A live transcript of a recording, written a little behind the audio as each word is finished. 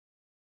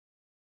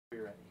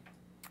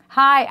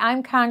Hi,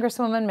 I'm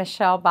Congresswoman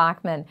Michele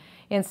Bachmann.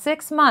 In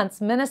 6 months,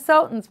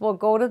 Minnesotans will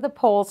go to the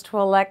polls to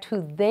elect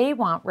who they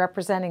want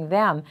representing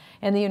them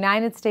in the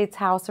United States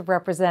House of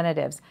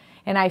Representatives.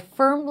 And I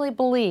firmly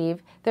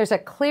believe there's a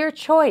clear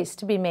choice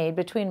to be made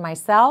between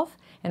myself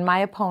and my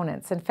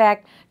opponents. In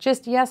fact,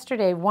 just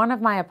yesterday, one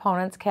of my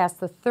opponents cast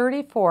the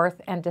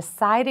 34th and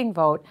deciding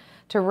vote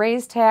to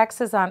raise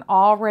taxes on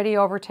already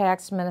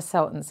overtaxed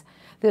Minnesotans.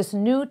 This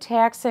new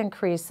tax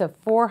increase of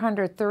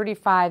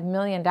 $435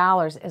 million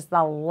is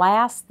the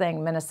last thing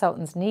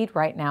Minnesotans need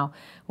right now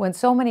when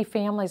so many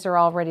families are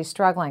already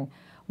struggling.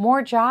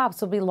 More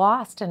jobs will be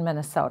lost in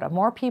Minnesota.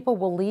 More people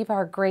will leave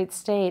our great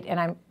state,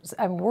 and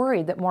I'm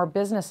worried that more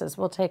businesses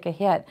will take a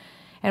hit.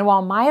 And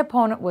while my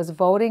opponent was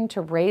voting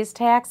to raise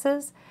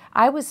taxes,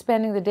 I was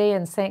spending the day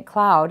in St.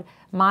 Cloud,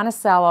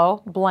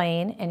 Monticello,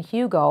 Blaine, and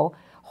Hugo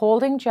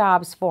holding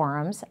jobs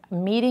forums,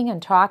 meeting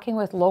and talking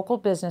with local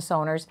business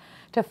owners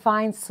to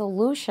find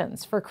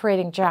solutions for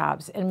creating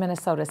jobs in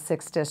Minnesota's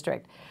 6th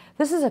District.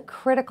 This is a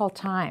critical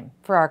time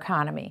for our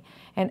economy,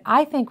 and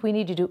I think we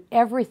need to do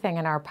everything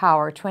in our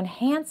power to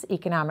enhance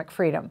economic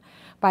freedom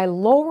by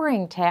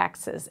lowering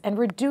taxes and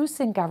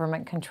reducing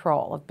government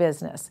control of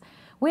business.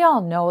 We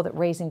all know that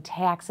raising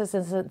taxes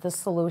isn't the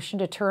solution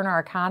to turn our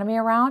economy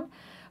around,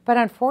 but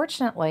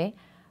unfortunately,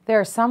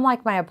 there are some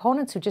like my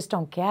opponents who just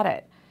don't get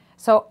it.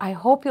 So I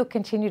hope you'll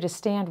continue to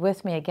stand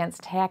with me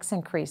against tax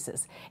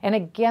increases and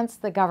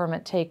against the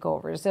government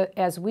takeovers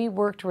as we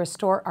work to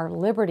restore our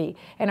liberty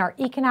and our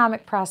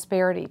economic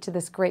prosperity to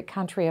this great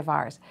country of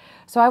ours.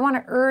 So I want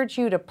to urge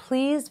you to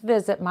please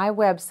visit my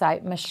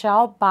website,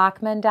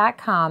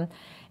 michelebachmann.com,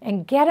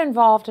 and get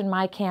involved in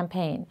my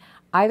campaign,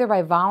 either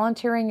by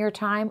volunteering your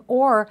time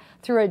or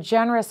through a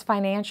generous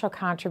financial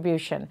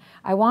contribution.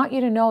 I want you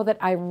to know that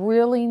I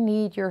really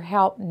need your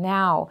help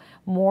now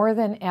more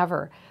than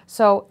ever.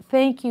 So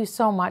thank you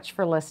so much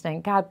for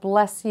listening. God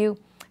bless you.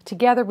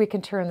 Together we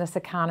can turn this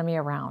economy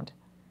around.